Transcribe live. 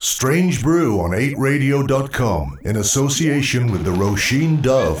Strange Brew on 8radio.com in association with the Roisin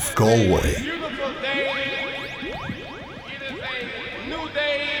Dove Galway. Beautiful day. It is a new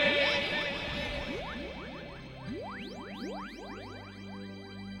day.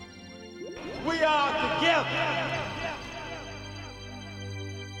 We are together.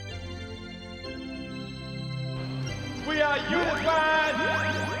 We are unified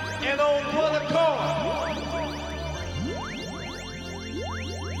and on one accord.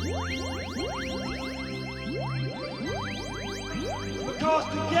 Because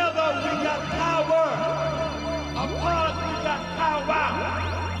together we got power. Apart we got power.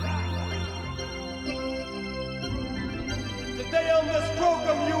 Today on this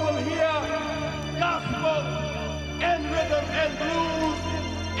program you will hear gospel and rhythm and blues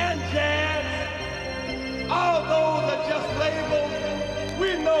and jazz. All those are just labels. We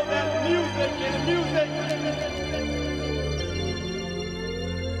know that music is music.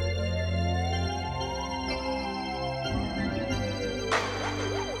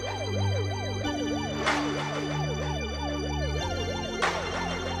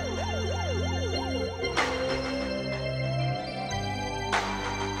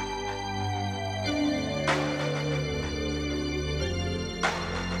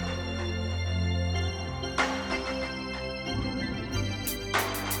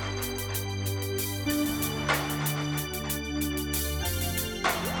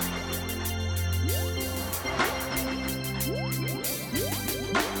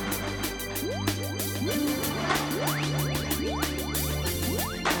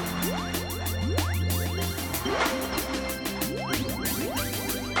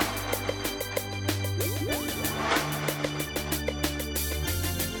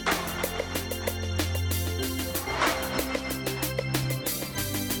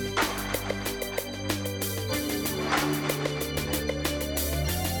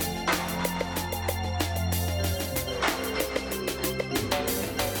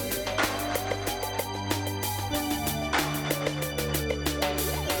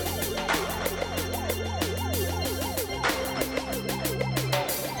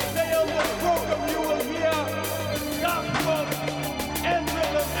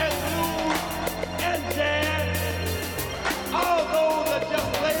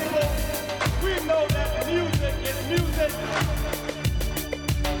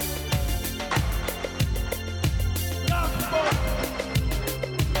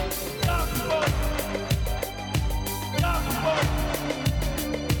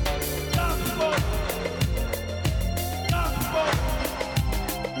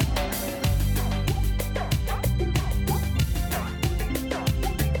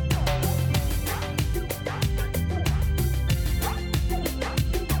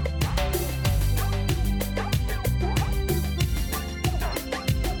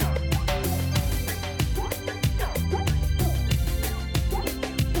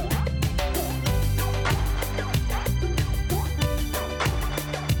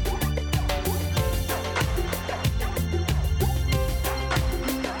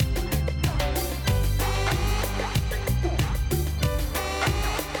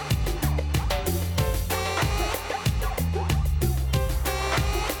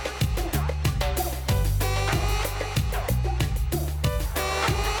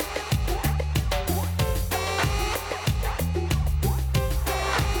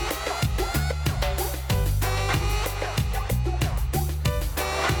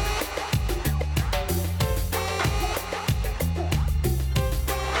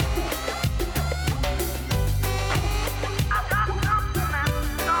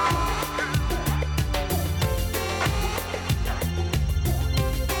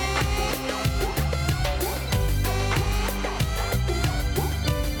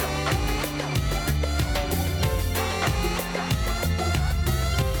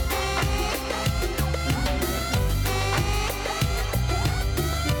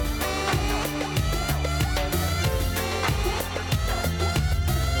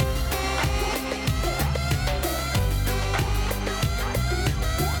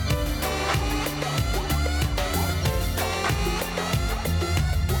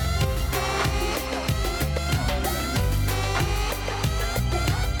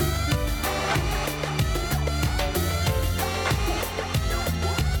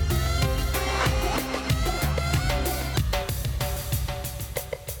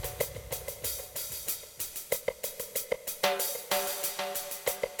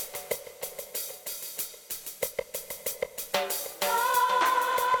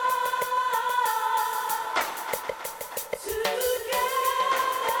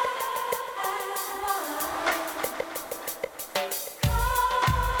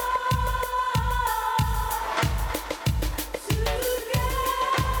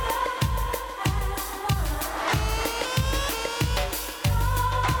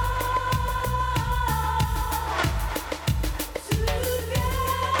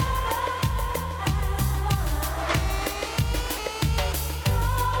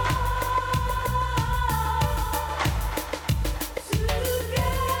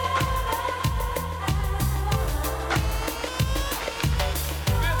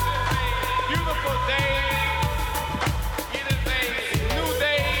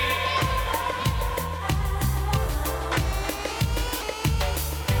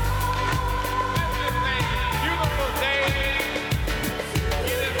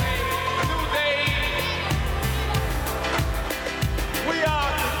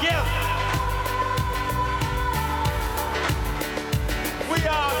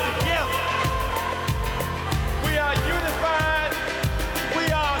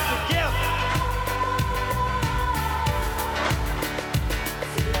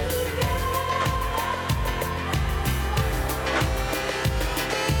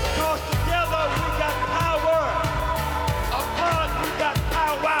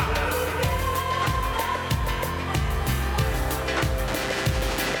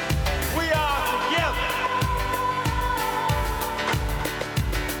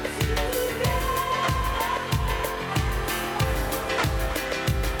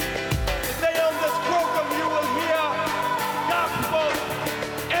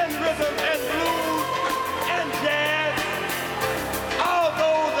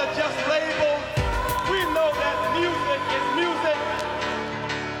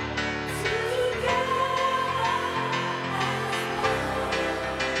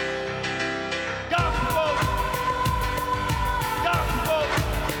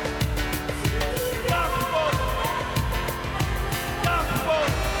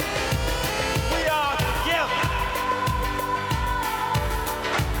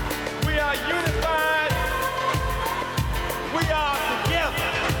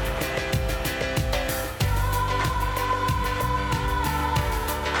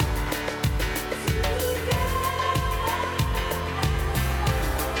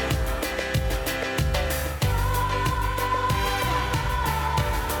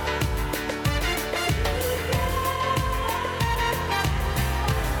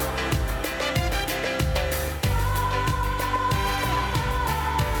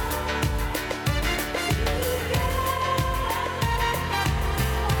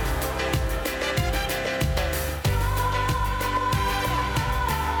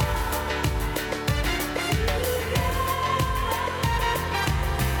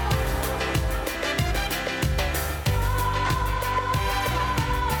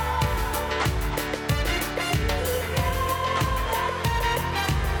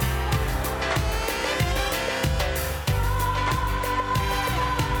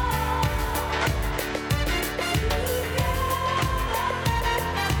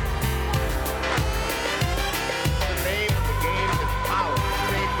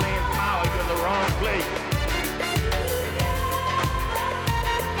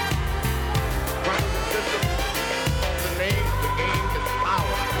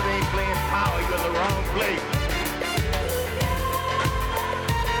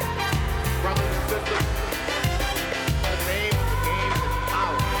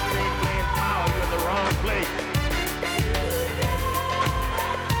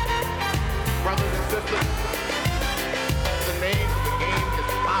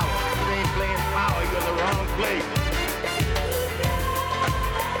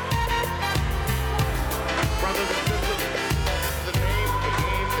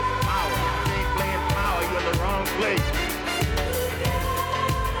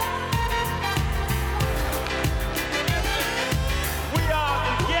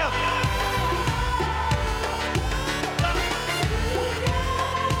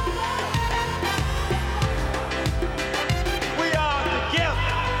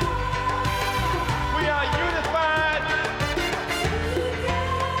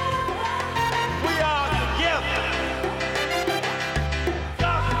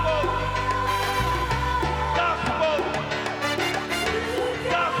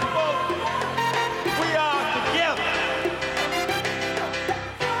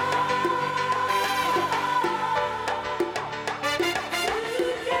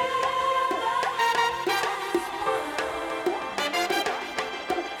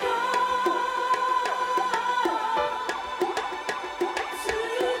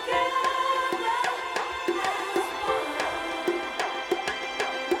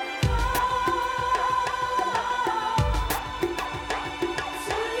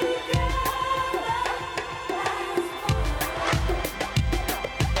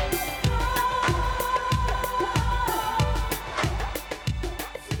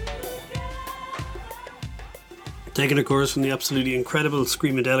 Taken, of course, from the absolutely incredible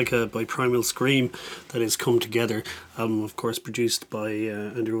Screamadelica by Primal Scream, that is Come Together, album, of course, produced by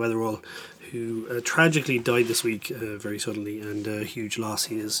Andrew Weatherall, who tragically died this week very suddenly, and a huge loss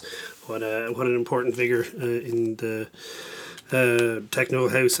he is. What an important figure in the techno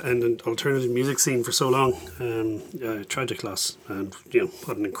house and an alternative music scene for so long. Tragic loss, and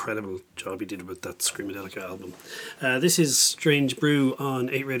what an incredible job he did with that Screamadelica album. This is Strange Brew on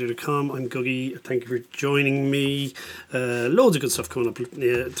 8radio.com. I'm Googie. Thank you for joining me. Loads of good stuff coming up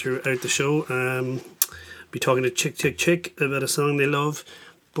throughout the show. Be talking to Chick Chick Chick about a song they love.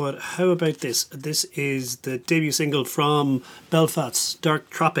 But how about this? This is the debut single from Belfast's Dark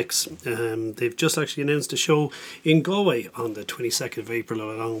Tropics. They've just actually announced a show in Galway on the 22nd of April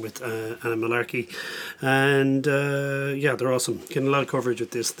along with Anna Malarkey. And they're awesome. Getting a lot of coverage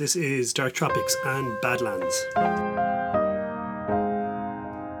with this. This is Dark Tropics and Badlands.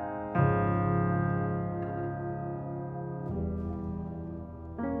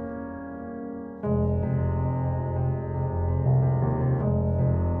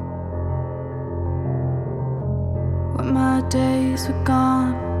 Days were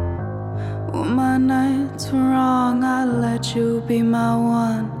gone, when my nights were wrong, I let you be my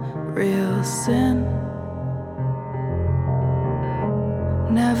one real sin.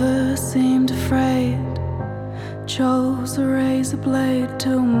 Never seemed afraid, chose a razor blade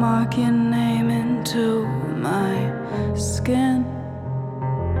to mark your name into my skin.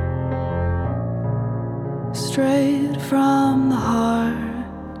 Straight from the heart,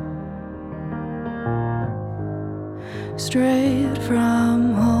 straight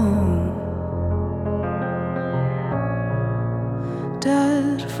from home,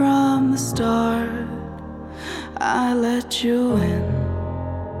 dead from the start, I let you in.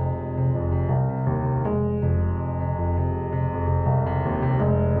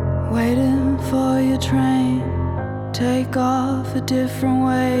 Waiting for your train, take off a different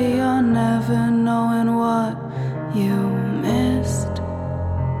way, you're never knowing what you missed.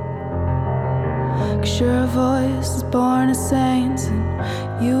 'Cause your voice is born of saints, and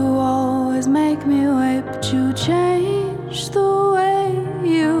you always make me wait, but you change the way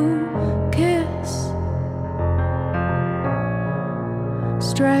you kiss.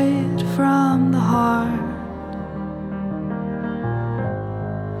 Straight from the heart,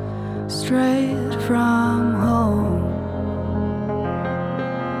 straight from home,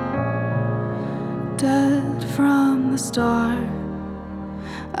 dead from the start,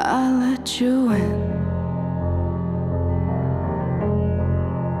 I let you in.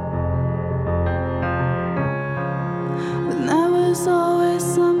 But there was always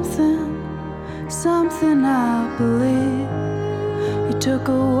something I believe. You took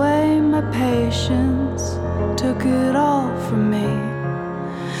away my patience, took it all from me.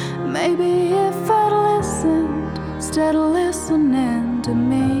 Maybe if I'd listened instead of listening to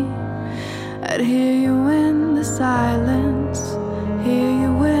me, I'd hear you in the silence, hear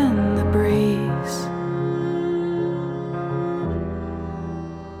you in the breeze.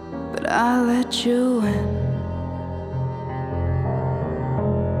 But I let you in.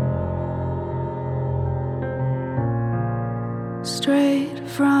 Straight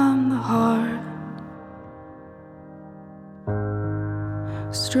from the heart,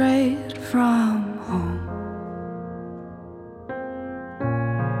 straight from home,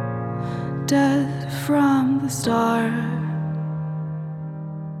 dead from the start.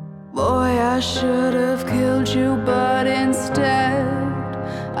 Boy, I should have killed you, but instead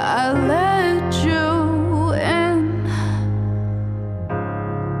I let you in.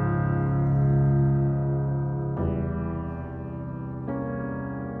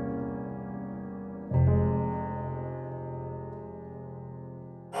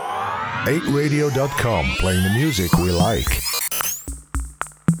 .8radio.com, playing the music we like.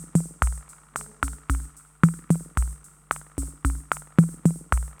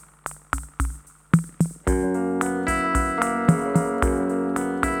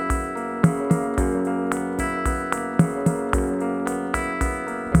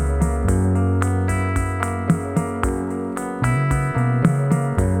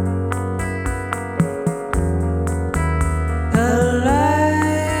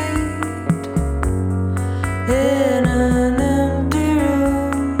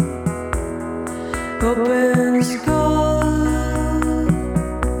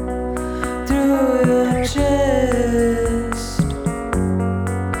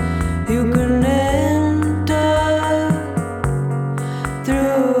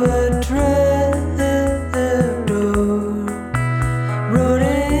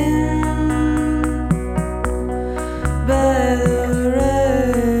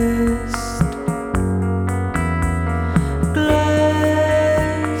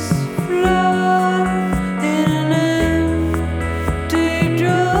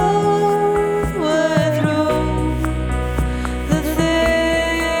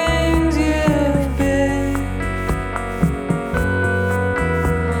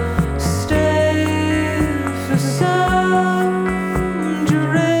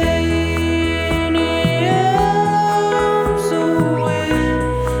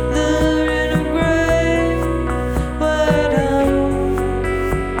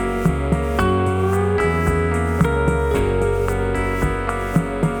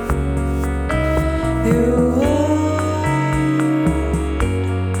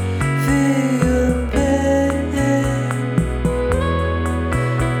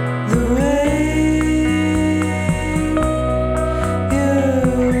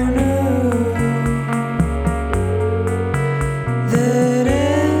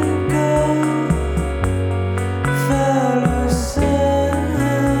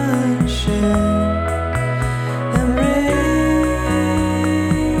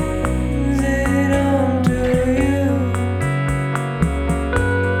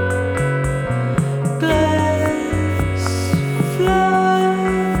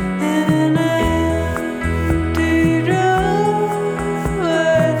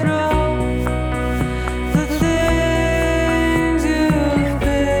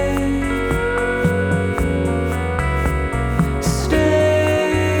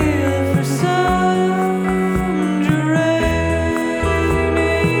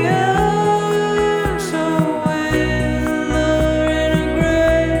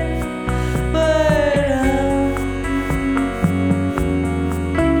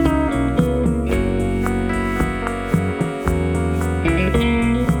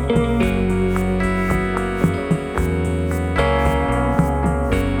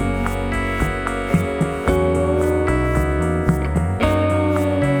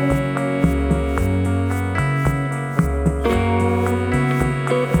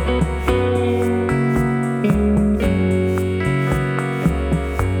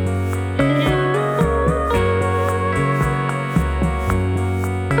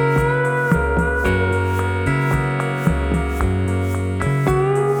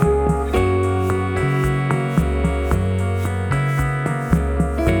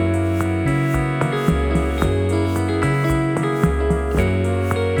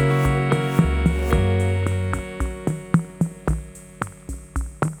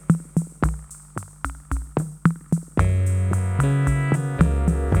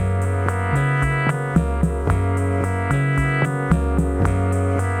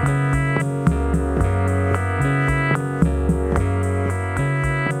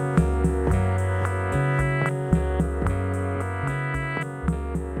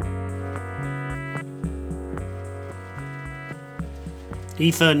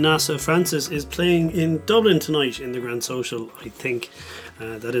 Aoife Nasa Francis is playing in Dublin tonight in the Grand Social, I think.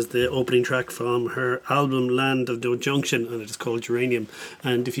 That is the opening track from her album Land of No Junction, and it is called Geranium.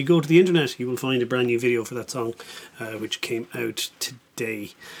 And if you go to the internet, you will find a brand new video for that song, which came out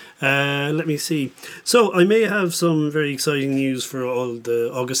today. Let me see. So I may have some very exciting news for all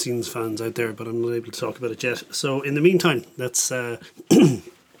the Augustine's fans out there, but I'm not able to talk about it yet. So in the meantime, let's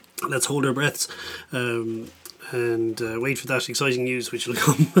let's hold our breaths. And wait for that exciting news, which will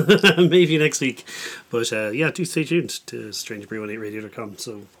come maybe next week. But yeah, do stay tuned to strangebrew18radio.com.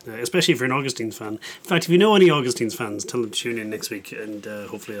 So especially if you're an Augustine's fan. In fact, if you know any Augustine's fans, tell them to tune in next week, and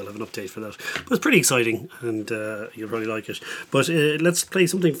hopefully I'll have an update for that. But it's pretty exciting, and you'll probably like it. But let's play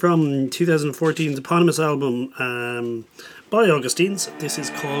something from 2014's eponymous album by Augustine's. This is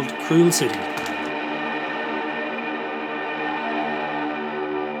called Cruel City.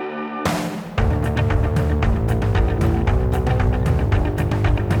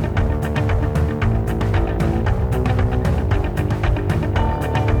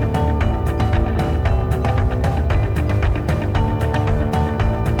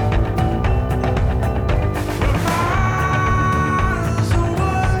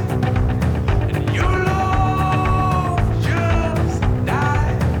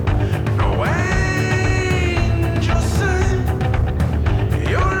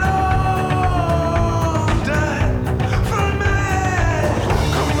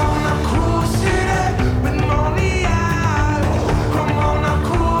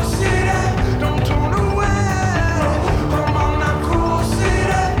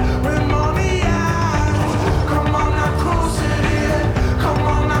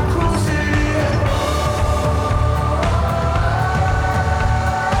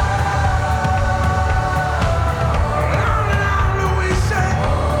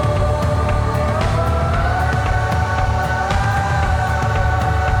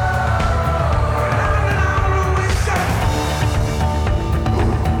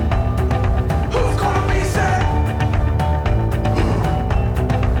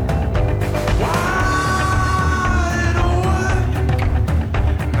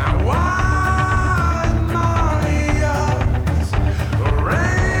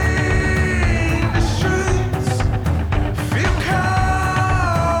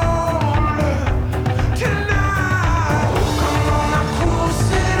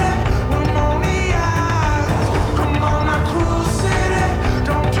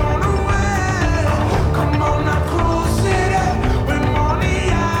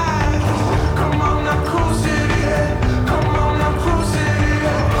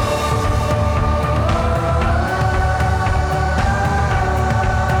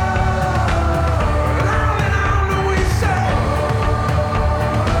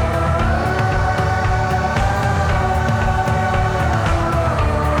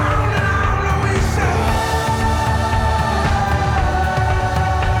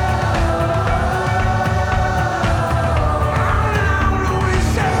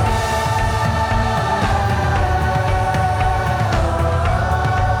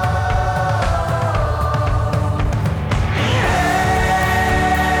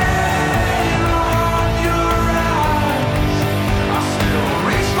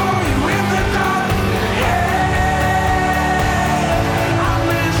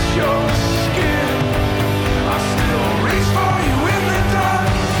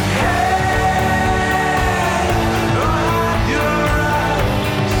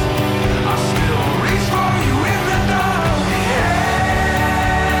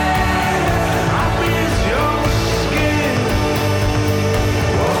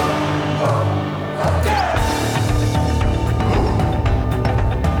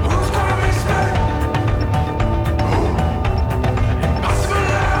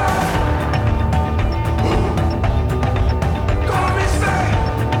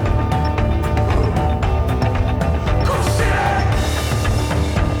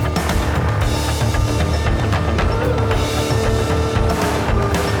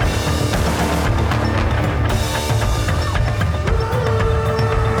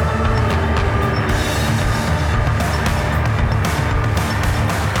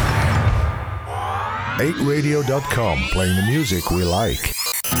 Radio.com, playing the music we like.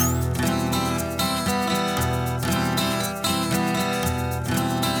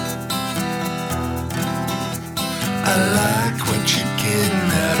 I like what you're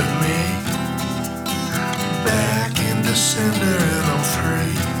getting out of me. Back in December and I'm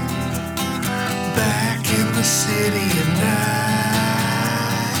free. Back in the city at night.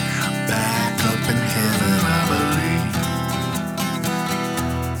 Back up in heaven, I believe.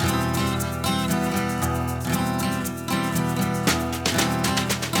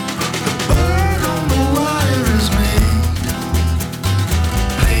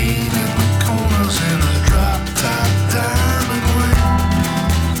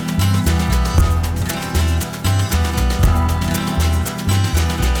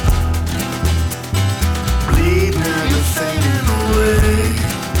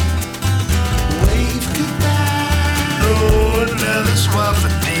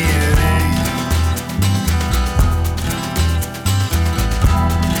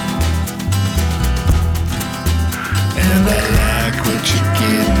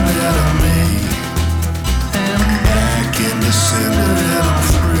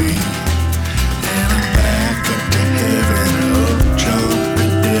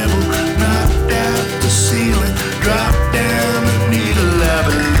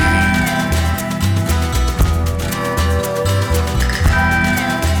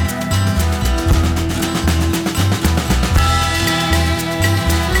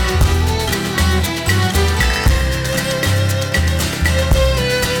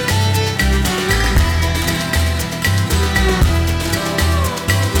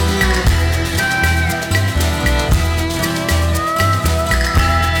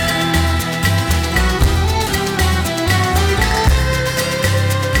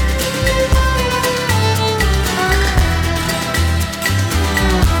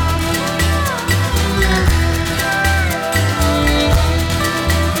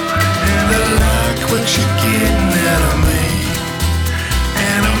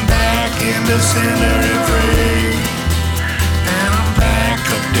 sinner and free. And I'm back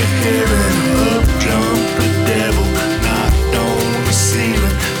up to heaven, up jump the devil, knocked on the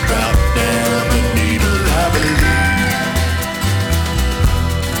ceiling, dropped down a needle, I believe.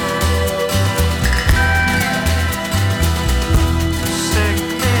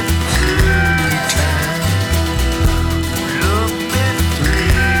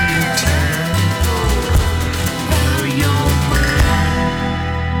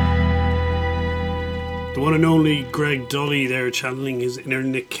 The one and only Greg Dully there channeling his inner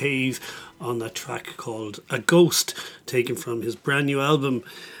Nick Cave on that track called A Ghost, taken from his brand new album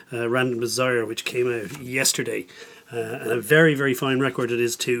Random Desire, which came out yesterday. And a very, very fine record it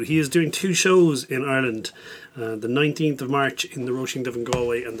is too. He is doing 2 shows in Ireland, the 19th of March in the Roisin Dubh in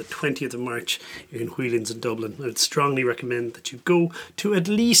Galway and the 20th of March in Whelan's in Dublin. I would strongly recommend that you go to at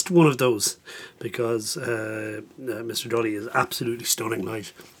least one of those, because Mr. Dully is absolutely stunning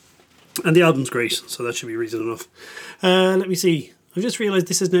live. And the album's great, so that should be reason enough. Let me see. I've just realised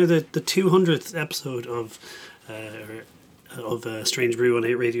this is now the 200th episode of Strange Brew on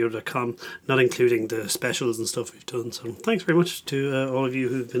 8radio.com, not including the specials and stuff we've done. So thanks very much to all of you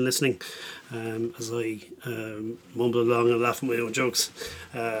who've been listening as I mumble along and laugh at my own jokes.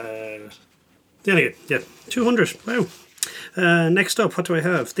 Anyway, yeah, 200. Wow. Next up, what do I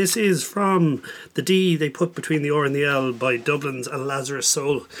have? This is from the D they put between the R and the L by Dublin's A Lazarus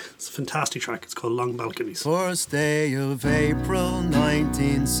Soul. It's a fantastic track. It's called Long Balconies. First day of April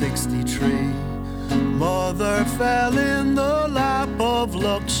 1963, Mother fell in the lap of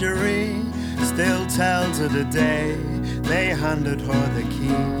luxury. Still tells of the day they handed her the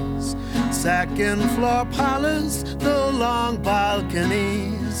keys. Second floor palace, the long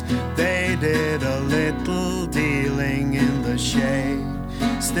balconies. They did a little dealing in the shade.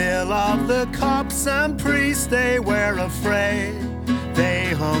 Still of the cops and priests they were afraid.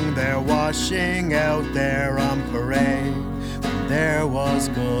 They hung their washing out there on parade. When there was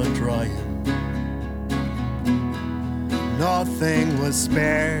good drying, nothing was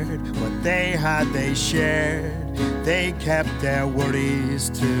spared. What they had they shared. They kept their worries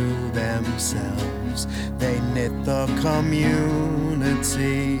to themselves. They knit the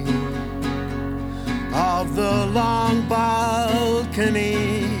community of the long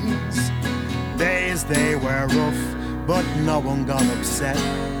balconies. Days they were rough, but no one got upset.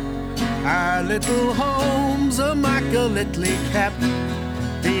 Our little homes immaculately kept.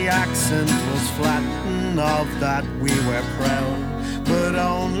 The accent was flat, and of that we were proud, but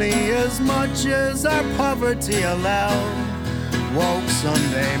only as much as our poverty allowed. Woke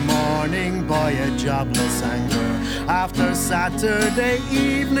Sunday morning by a jobless anger. After Saturday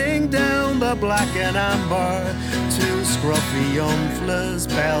evening down the black and amber, 2 scruffy young fellas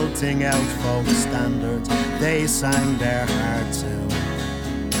belting out folk standards. They sang their hearts out.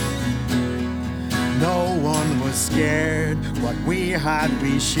 No one was scared. What we had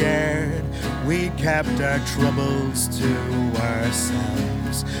we shared. We kept our troubles to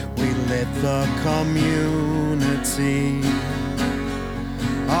ourselves. We lit the community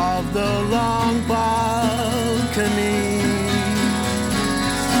of the long balcony.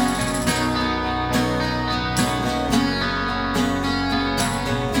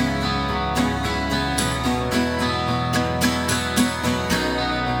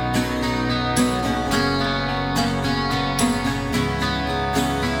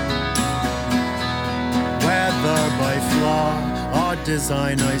 By flaw or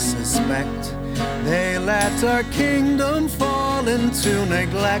design, I suspect, they let our kingdom fall into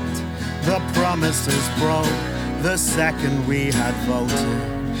neglect. The promises broke the second we had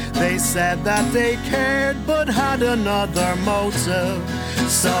voted. They said that they cared but had another motive,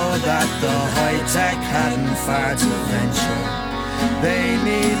 so that the high-tech hadn't far to venture. They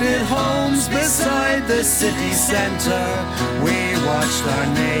needed homes beside the city center. We watched our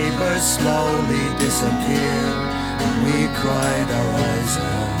neighbors slowly disappear. We cried our eyes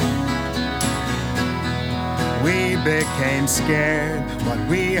out. We became scared. What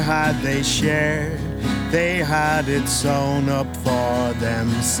we had they shared. They had it sewn up for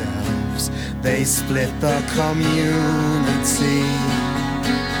themselves. They split the community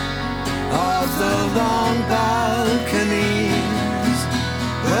of the long balconies.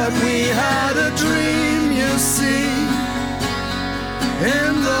 But we had a dream, you see,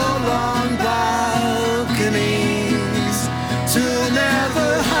 in the long balconies, to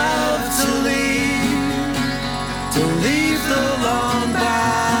never have to leave the long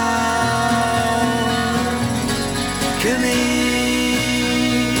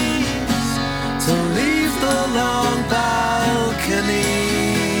balconies, to leave the long balconies,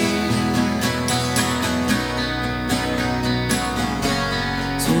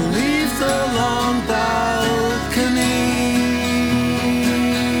 to leave the long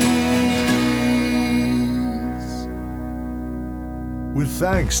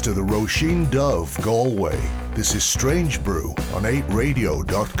Thanks to the Roisin Dove Galway. This is Strange Brew on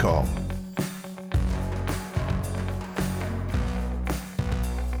 8radio.com.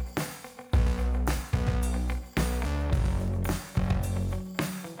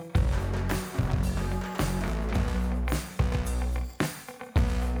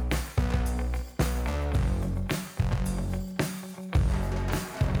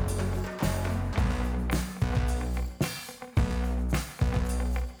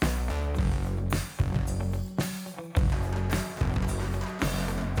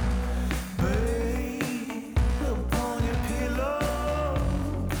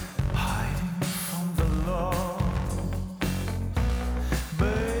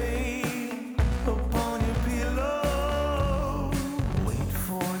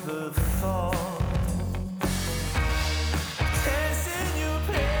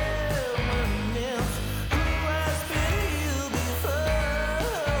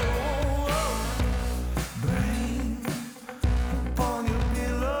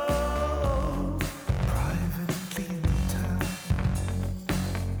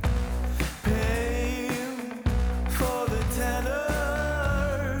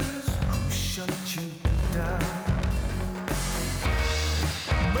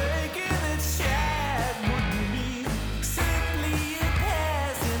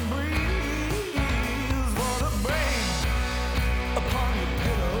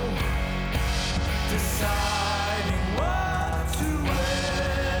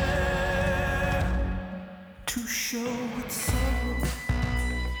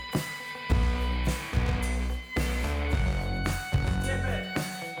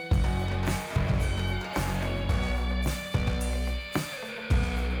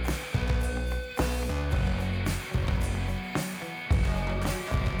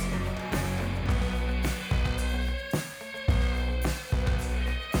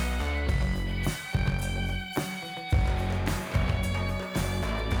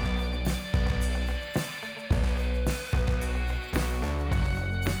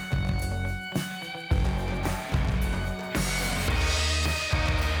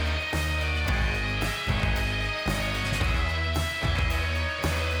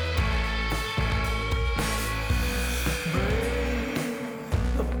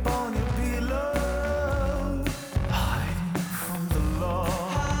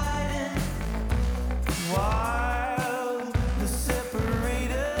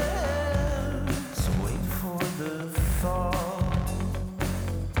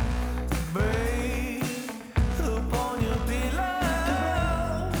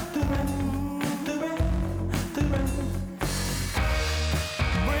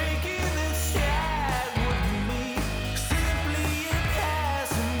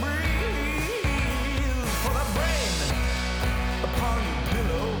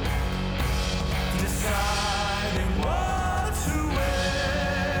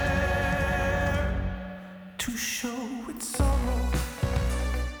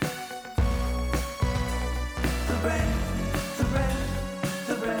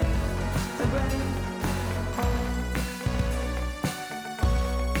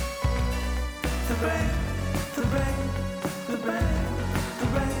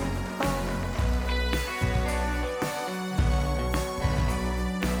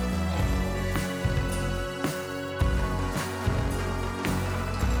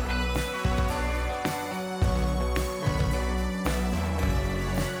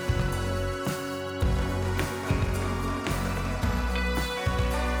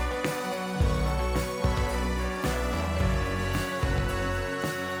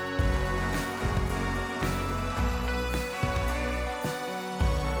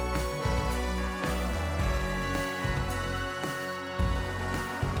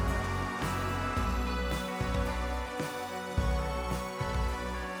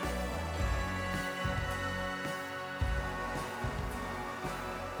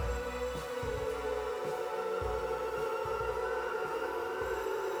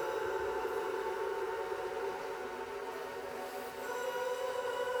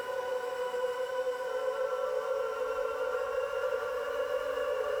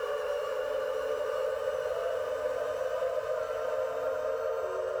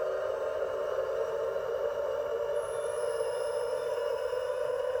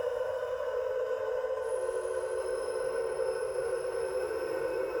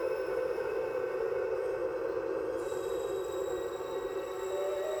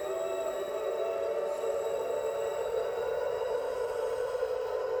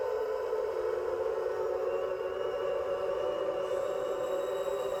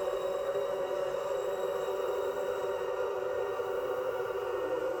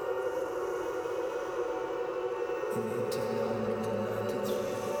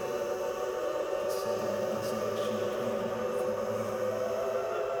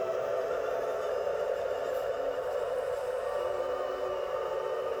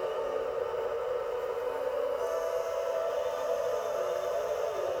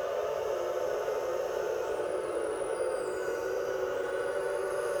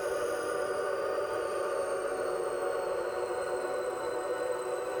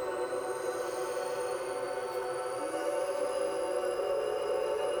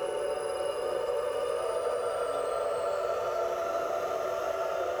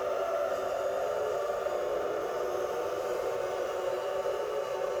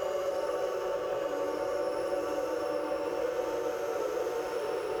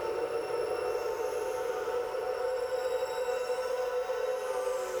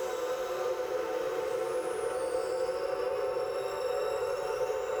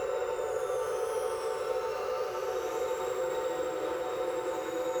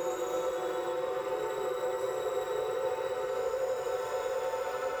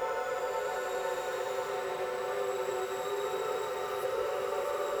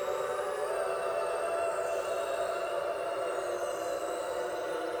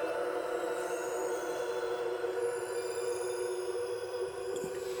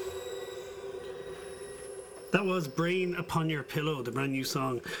 That was Brain Upon Your Pillow, the brand new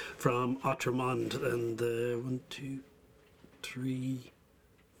song from Outremont, and the 1, 2, 3,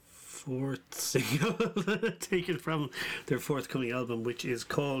 4th single taken from their forthcoming album, which is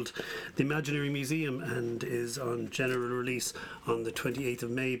called The Imaginary Museum and is on general release on the 28th of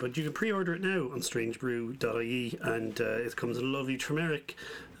May. But you can pre-order it now on strangebrew.ie, and it comes in a lovely turmeric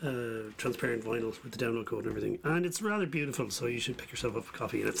transparent vinyl with the download code and everything, and it's rather beautiful, so you should pick yourself up a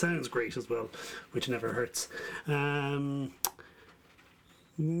copy, and it sounds great as well, which never hurts.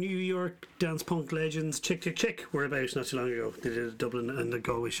 New York dance punk legends Chick Chick Chick were about not too long ago. They did a Dublin and a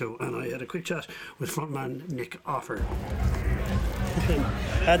Galway show, and I had a quick chat with frontman Nick Offer.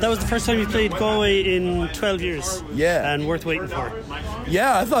 That was the first time you played Galway in 12 years. Yeah. And worth waiting for.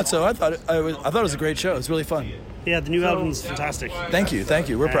 Yeah, I thought so. I thought it was a great show. It was really fun. Yeah, the new album's fantastic. Thank you.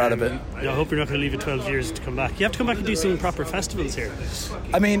 We're proud of it. I hope you're not going to leave it 12 years to come back. You have to come back and do some proper festivals here.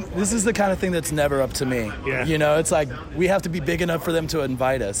 I mean, this is the kind of thing that's never up to me. Yeah. You know, it's like we have to be big enough for them to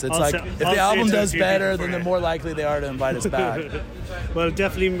invite us. It's if the album does better, then the more likely they are to invite us back. Well,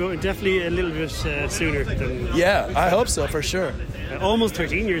 definitely a little bit sooner than... Yeah, I hope so, for sure. Almost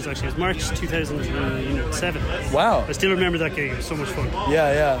 13 years, actually. It was March 2007. Wow. I still remember that gig. It was so much fun.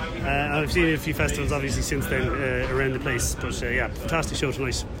 Yeah. I've seen a few festivals, obviously, since then around the place. But yeah, fantastic show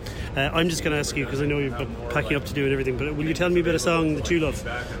tonight. I'm just going to ask you, because I know you've been packing up to do and everything, but will you tell me about a song that you love?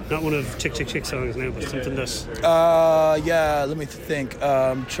 Not one of Chick Chick Chick songs now, but something that... yeah, let me think.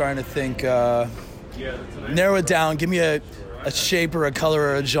 I'm trying to think. Narrow it down. Give me a shape or a color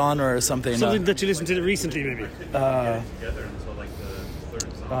or a genre or something. Something that you listened to recently, maybe.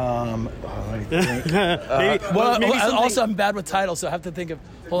 Also, I'm bad with titles, so I have to think of...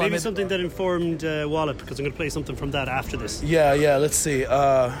 Maybe something that informed Wallop, because I'm going to play something from that after this. Yeah, let's see.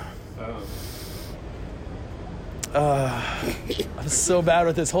 I'm so bad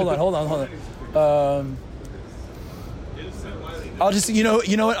with this. Hold on. I'll just, you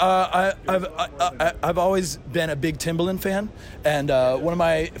know what? I've always been a big Timbaland fan, and one of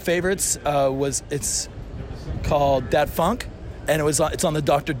my favorites it's called Dat Funk, and it's on the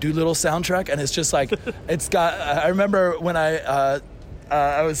Dr. Dolittle soundtrack, and it's just like I remember when I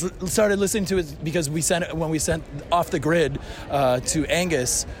started listening to it because when we sent Off the Grid to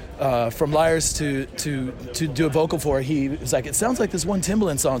Angus from Liars to do a vocal for it, he was like, it sounds like this one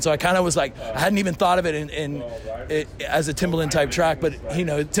Timbaland song. So I kind of was like, I hadn't even thought of it in as a Timbaland type track, but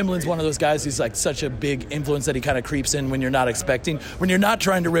Timbaland's one of those guys who's like such a big influence that he kind of creeps in when you're not expecting. When you're not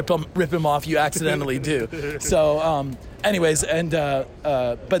trying to rip him off, you accidentally do. So anyways, and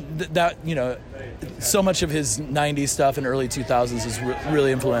but that so much of his 90s stuff and early 2000s is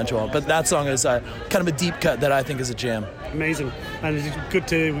really influential. But that song is kind of a deep cut that I think is a jam. Amazing. And it's good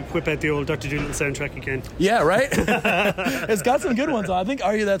to whip out the old Dr. Dolittle soundtrack again. Yeah, right? It's got some good ones on. I think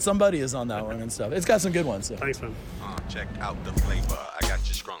Are You That Somebody is on that one and stuff. It's got some good ones. So. Thanks, man. Check out the flavor. I got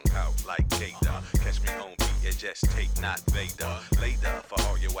you strung out like Gator. Catch me on beat, it just take not Vader. Later for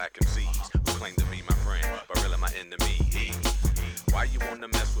all your whack MCs who claim to be my friend, but really my enemy. Why you wanna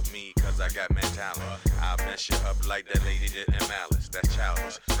mess with me? Cause I got mentality. I'll mess you up like that lady did in Malice. That's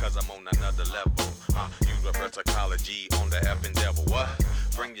childish, cause I'm on another level. Use reverse psychology on the effing devil. What?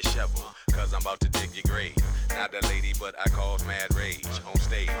 Bring your shovel, cause I'm about to dig your grave. Not that lady, but I cause mad rage on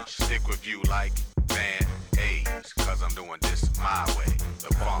stage. Stick with you like Band-Aids, cause I'm doing this my way.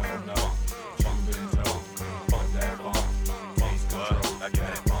 The funk.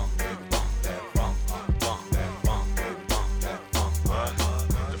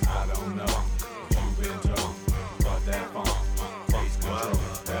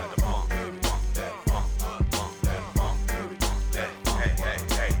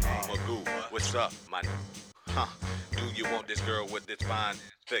 What's up, my huh? Do you want this girl with this fine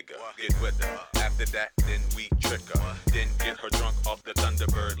figure? Get with her. After that, then we trick her. Then get her drunk off the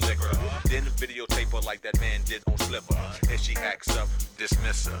Thunderbird liquor. Then videotape her like that man did on Slipper. If she acts up,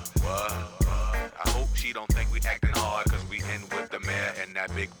 dismiss her. What? I hope she don't think we acting hard, cause we in with the mayor and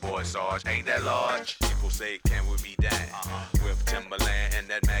that big boy Sarge. Ain't that large? People say, can we be down with Timberland and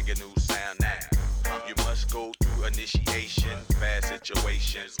that Magoo sound now? You must go through initiation, bad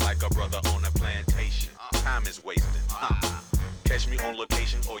situations, like a brother on a plantation. Time is wasting. Catch me on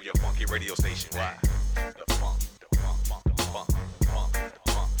location or your funky radio station. Why? The funk, the funk, funk, the funk, the funk,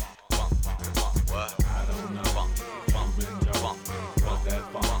 the funk, the funk, the funk. What? I don't know. Funk, funk, the funk, funk, that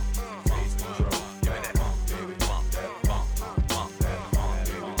funk, face control. Give me that funk, baby. Funk, that funk, funk, that funk,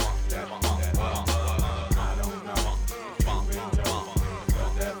 baby. Funk, that funk, that funk. I don't know. Funk, funk,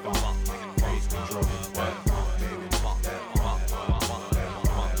 funk, that funk, face control. What? Baby, funk, that funk, funk, that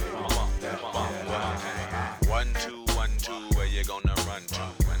funk, baby. Funk, that funk. 1, 2, 1, 2. Where you gonna run to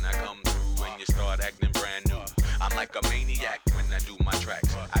when I come through and you start acting brand new? I'm like a maniac when I do my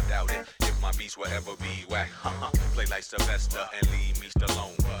tracks. I doubt it if my beats will ever be whack. Play like Sylvester and leave me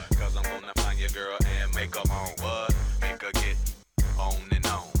alone. Cause I'm gonna find your girl and make her moan. What? Make her get on and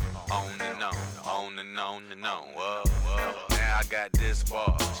on, on and on, on and on and on. What? Now I got this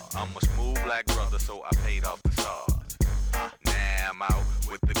bars. I'm a smooth black brother, so I paid off the stars. Now I'm out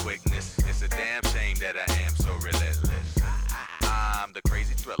with the quickness. It's a damn shame that I am so relentless. I'm the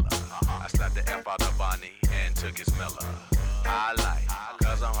crazy thriller. I slapped the F out of Bonnie and took his Miller. I like,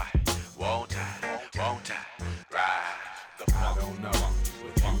 cause I'm right. Won't I, ride the funk. I don't know what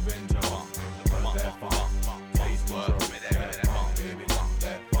you've been told, but that funk, taste control. Give me that funk, baby.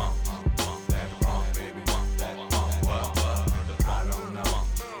 That funk, that funk, baby. That funk, I don't know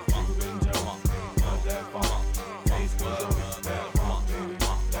what you've been told, but that funk, taste control. That funk, baby.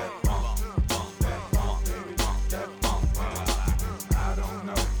 That funk, that funk, baby. That funk, I don't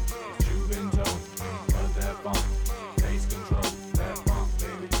know what you've been told, but that funk, taste control. That funk,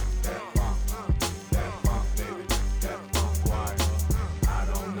 baby. That funk, baby. That funk, why? I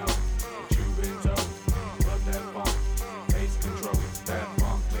don't know what you've been told, but that funk, taste control. That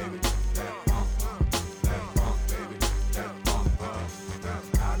funk, baby. That funk, baby. That funk,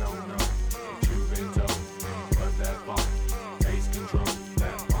 I don't know what you've been told, but that funk, taste control.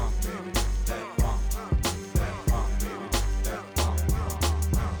 That funk, baby. That funk, baby. That funk,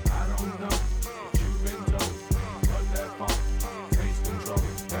 I don't know what you've been told, but that funk, taste control.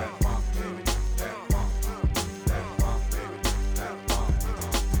 That funk, baby. That funk, baby. That funk,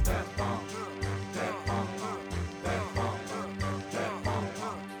 that funk, that funk, that funk,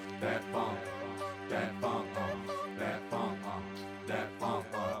 that funk, that funk, that funk, that funk, that funk,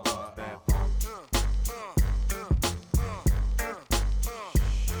 that funk.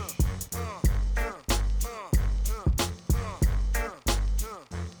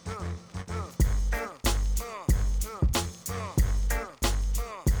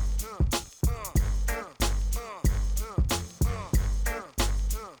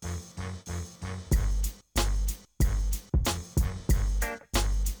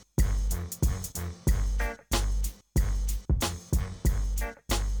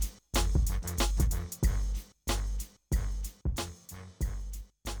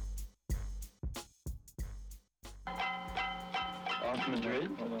 Off Madrid?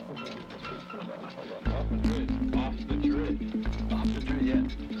 Hold on. Off Madrid. Off Madrid. Off Madrid, yeah.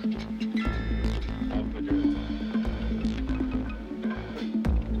 Off Madrid.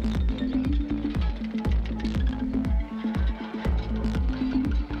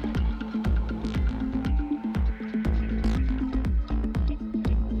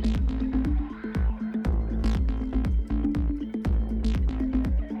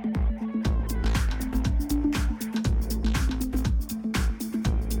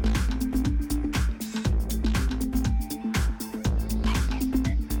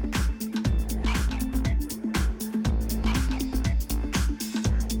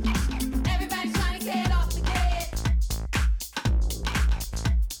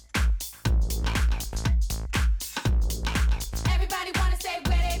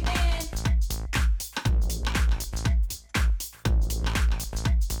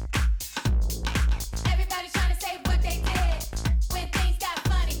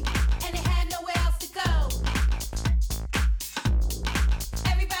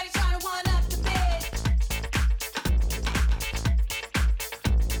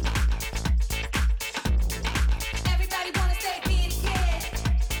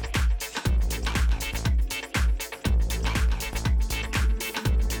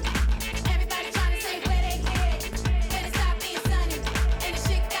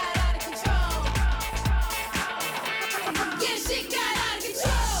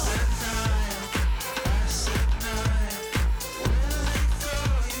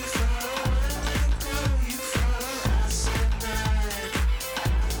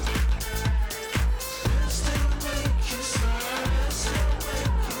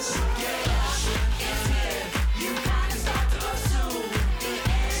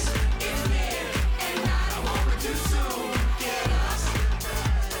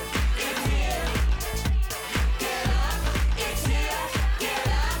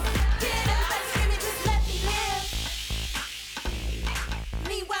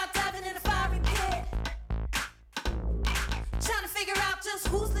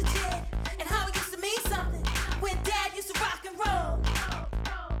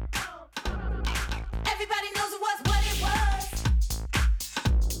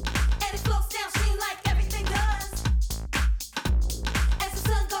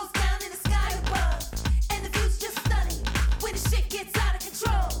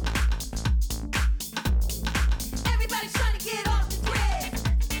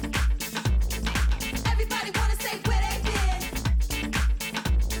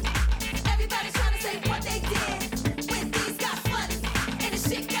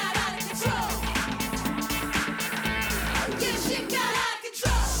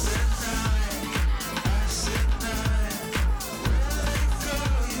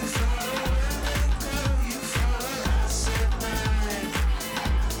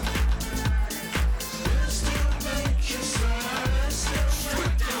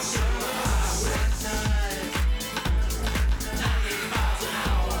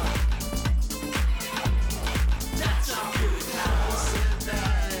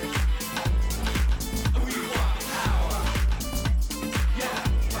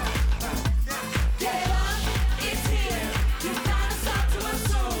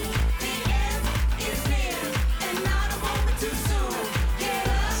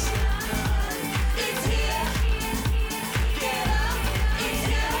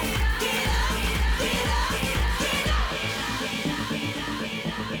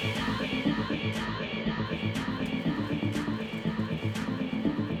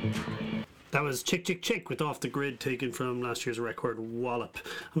 That was Chick Chick Chick with Off the Grid, taken from last year's record Wallop.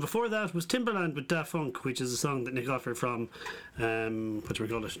 And before that was Timberland with Da Funk, which is a song that Nick Offer from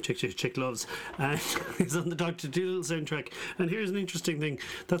Chick Chick Chick Loves, and is on the Dr. Dolittle soundtrack. And here's an interesting thing: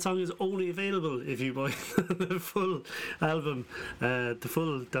 that song is only available if you buy the full album, the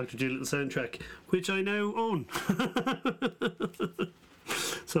full Dr. Dolittle soundtrack, which I now own.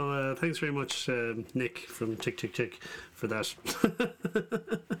 So thanks very much, Nick from Chick Chick Chick, for that.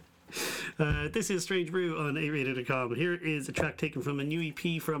 This is Strange Brew on 8radio.com. Here is a track taken from a new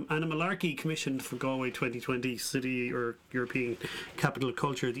EP from Anna Malarkey, commissioned for Galway 2020 City or European Capital of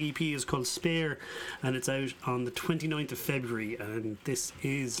Culture. The EP is called Spare, and it's out on the 29th of February, and this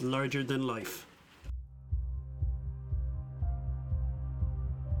is Larger Than Life.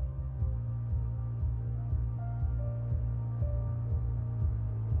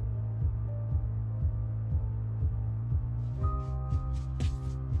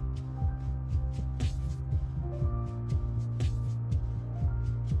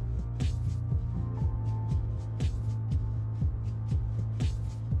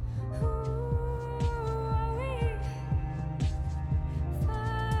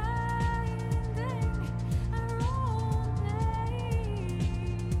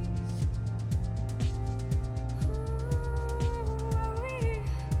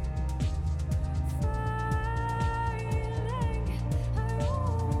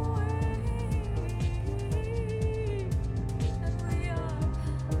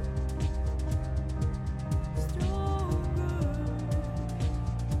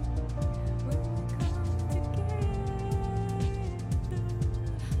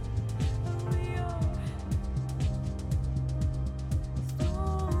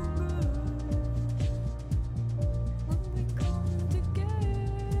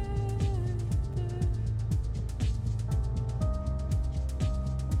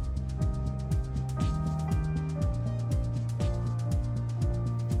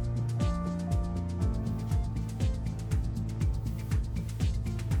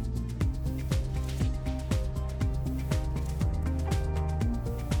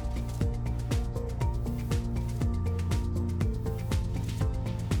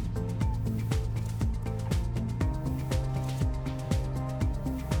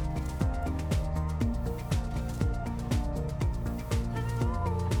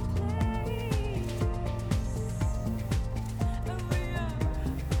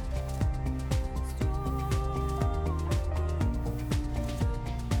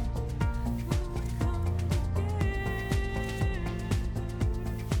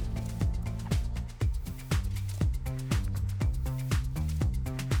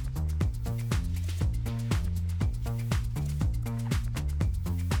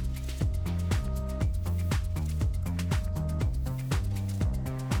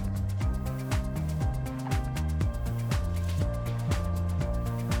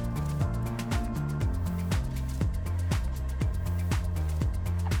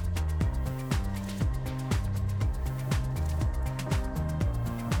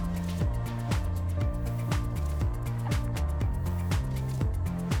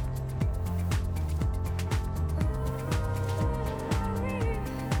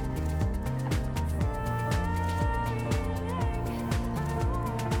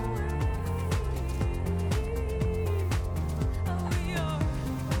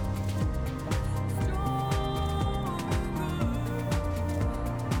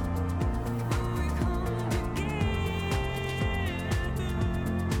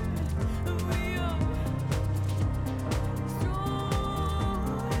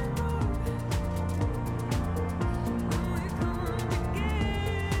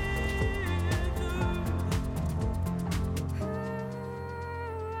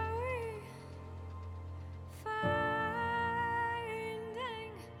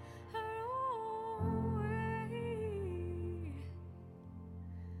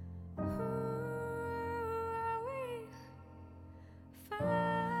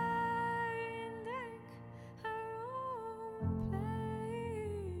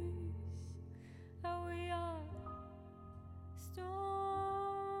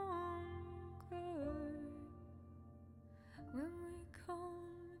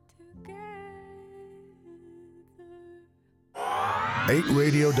 Together.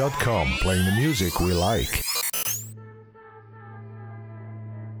 8radio.com, playing the music we like.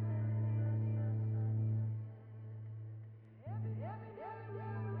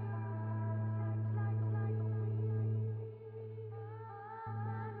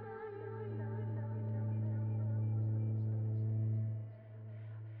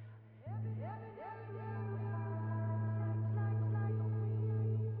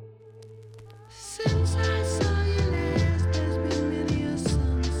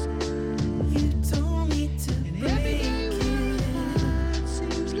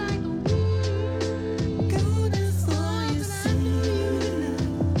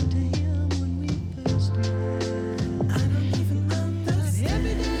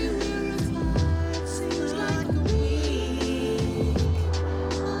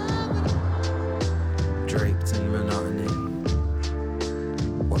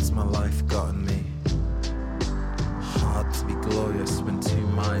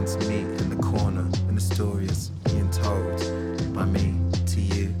 minds meet in the corner, and the story is being told by me to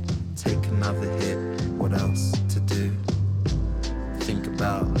you. Take another hit, what else to do? Think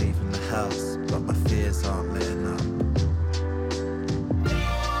about leaving the house, but my fears aren't letting up.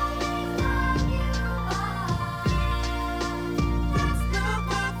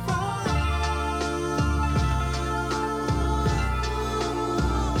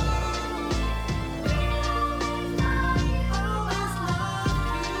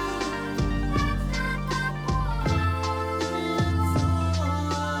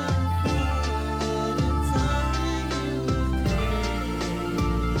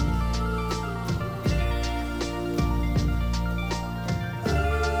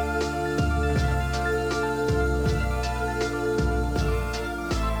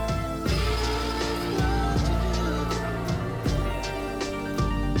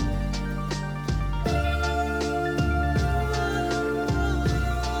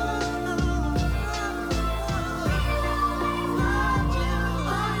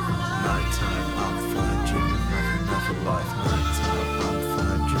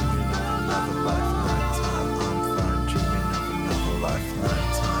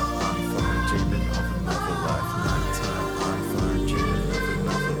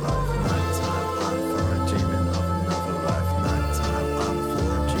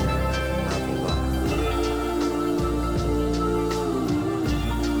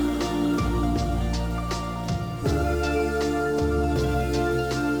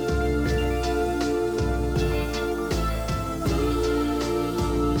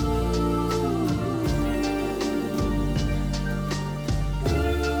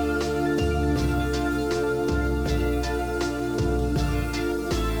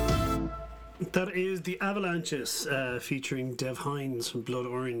 That is the Avalanches featuring Dev Hynes from Blood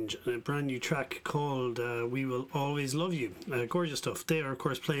Orange, and a brand new track called We Will Always Love You. Gorgeous stuff. They are, of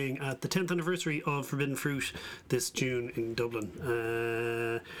course, playing at the 10th anniversary of Forbidden Fruit this June in Dublin.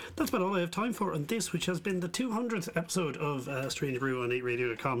 That's about all I have time for on this, which has been the 200th episode of Strange Brew on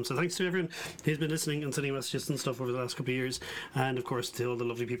 8radio.com. So thanks to everyone who's been listening and sending messages and stuff over the last couple of years, and of course to all the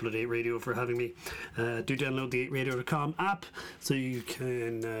lovely people at 8 Radio for having me. Do download the 8radio.com app so you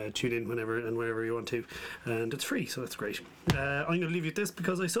can tune in whenever and wherever you want to, and it's free, so that's great. I'm going to leave you with this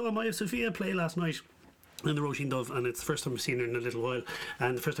because I saw Maya Sophia play last night in the Roisin Dove, and it's the first time I've seen her in a little while,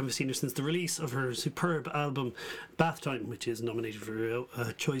 and the first time I've seen her since the release of her superb album Bath Time, which is nominated for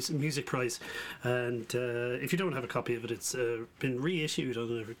a Choice Music Prize. And if you don't have a copy of it, it's been reissued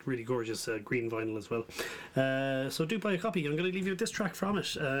on a really gorgeous green vinyl as well, so do buy a copy. I'm going to leave you with this track from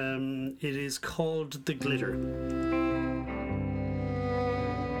it. It is called The Glitter.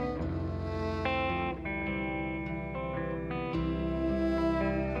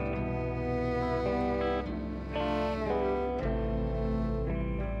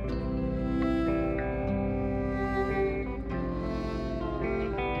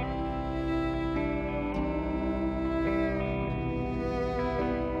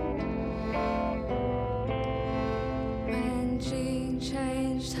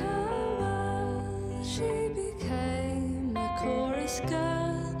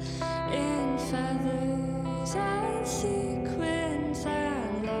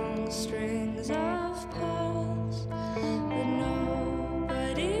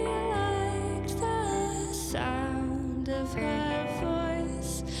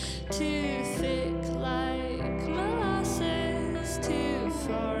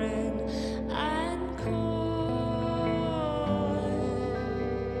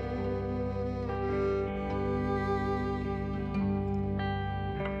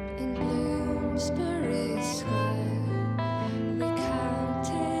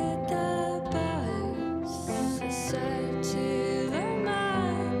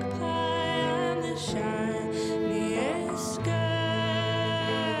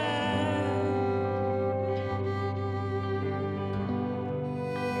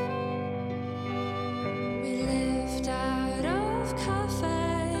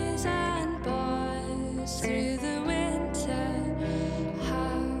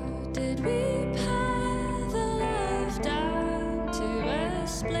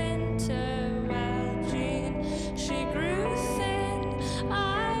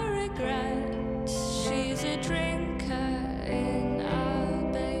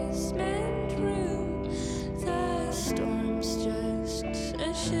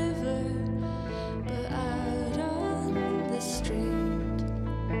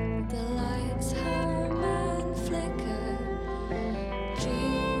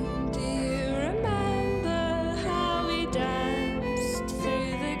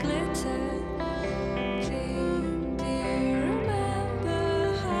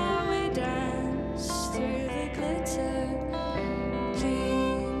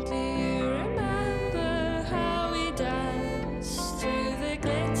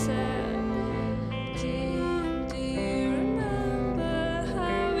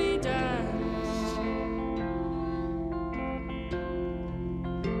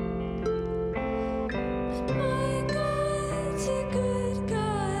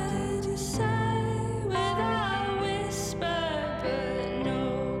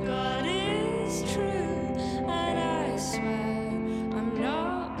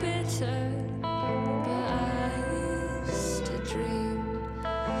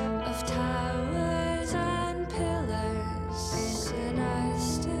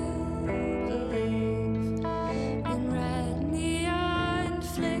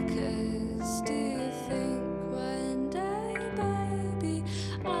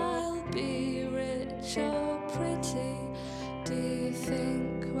 rich or pretty? Do you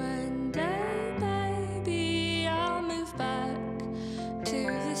think one day, baby, I'll move back to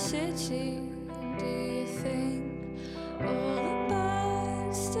the city? Do you think all the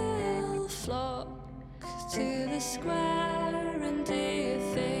birds still flock to the square?